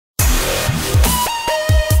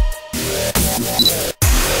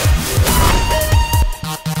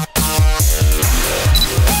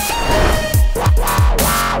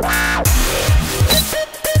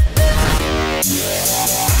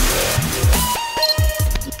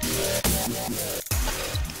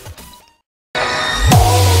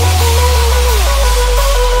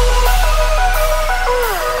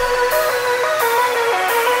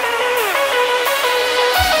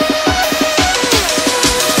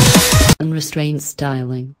unrestrained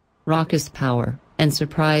styling, raucous power, and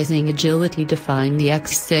surprising agility define the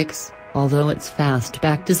X6, although its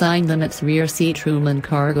fastback design limits rear seat room and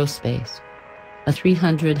cargo space. A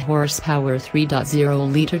 300 horsepower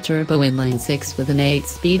 3.0-liter turbo inline-six with an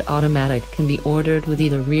 8-speed automatic can be ordered with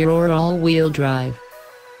either rear or all-wheel drive.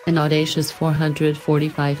 An audacious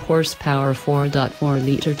 445 horsepower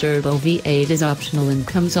 4.4-liter turbo V8 is optional and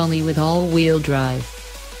comes only with all-wheel drive.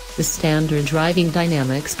 The standard driving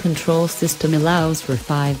dynamics control system allows for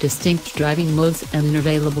 5 distinct driving modes, and an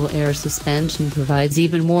available air suspension provides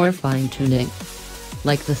even more fine-tuning.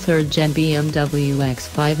 Like the third-gen BMW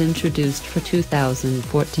X5 introduced for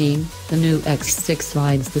 2014, the new X6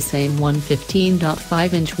 rides the same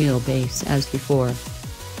 115.5-inch wheelbase as before.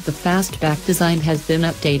 The fastback design has been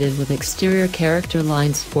updated with exterior character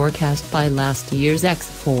lines forecast by last year's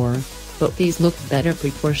X4, but these look better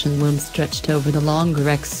proportioned when stretched over the longer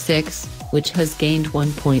X6, which has gained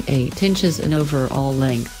 1.8 inches in overall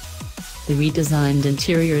length. The redesigned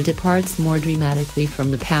interior departs more dramatically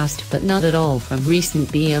from the past but not at all from recent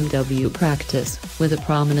BMW practice, with a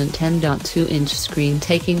prominent 10.2-inch screen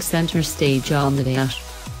taking center stage on the dash.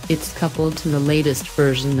 It's coupled to the latest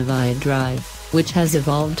version of iDrive, which has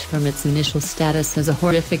evolved from its initial status as a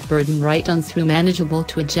horrific burden right on through manageable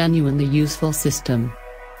to a genuinely useful system.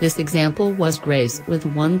 This example was graced with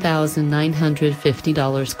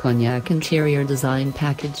 $1,950 cognac interior design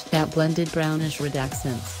package that blended brownish red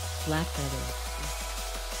accents, black feather,